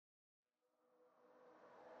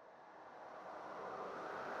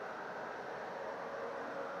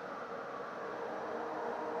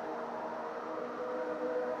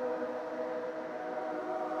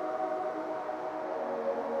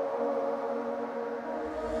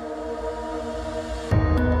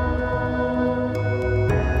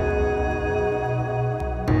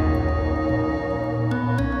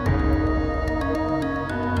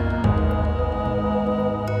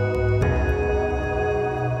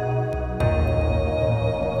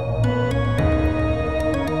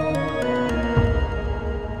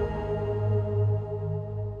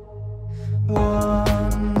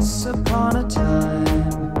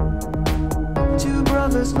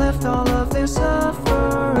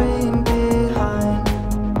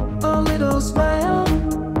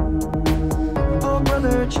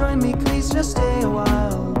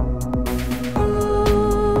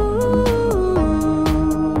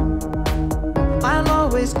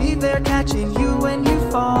be there catching you when you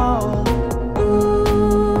fall. Ooh.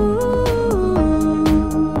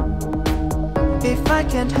 If I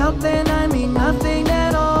can't help, then I mean nothing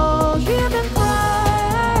at all. Hear them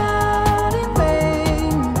cry in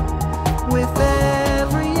vain with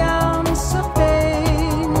every ounce of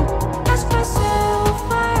pain. Ask myself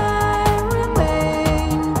why I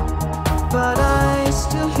remain, but I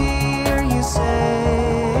still hear you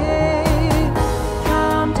say,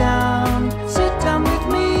 calm down, sit down with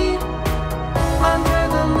me under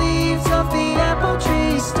the leaves of the apple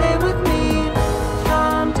tree. Stay with me,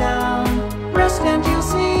 calm down, rest and you'll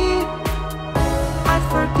see I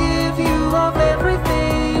forgive you of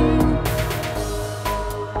everything.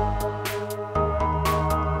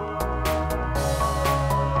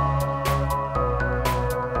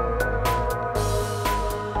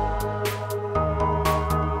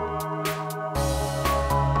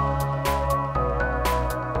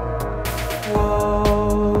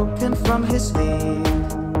 Woken from his sleep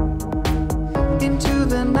into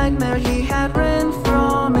the nightmare he had ran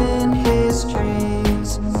from in his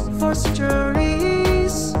dreams for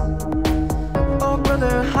centuries. Oh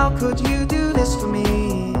brother, how could you do this to me?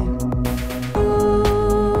 Ooh,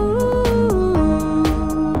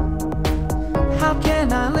 how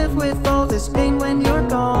can I live with all this pain when you're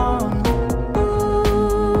gone? Ooh,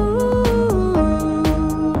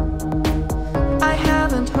 I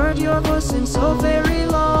haven't heard your voice in so very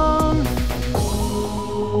long.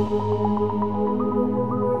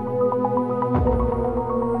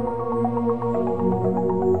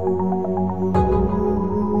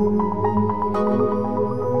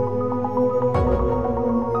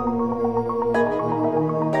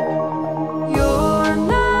 You're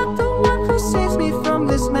not the one who saves me from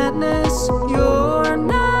this madness. You're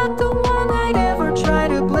not the one I'd ever try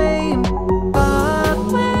to blame. But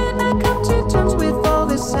when I come to terms with all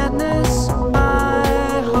this sadness,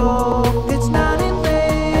 I hope it's not in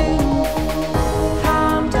vain.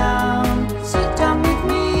 Calm down, sit down with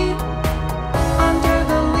me under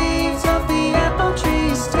the leaves of the apple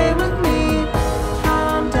tree. Stay with me,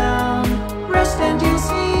 calm down, rest and you'll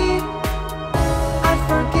see I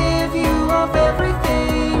forgive you of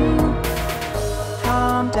everything.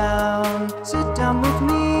 Calm down, sit down with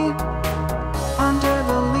me under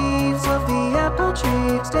the leaves of the apple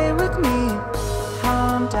tree. Stay with me,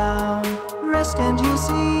 calm down, rest and you'll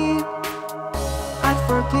see I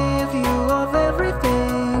forgive you of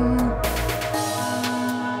everything.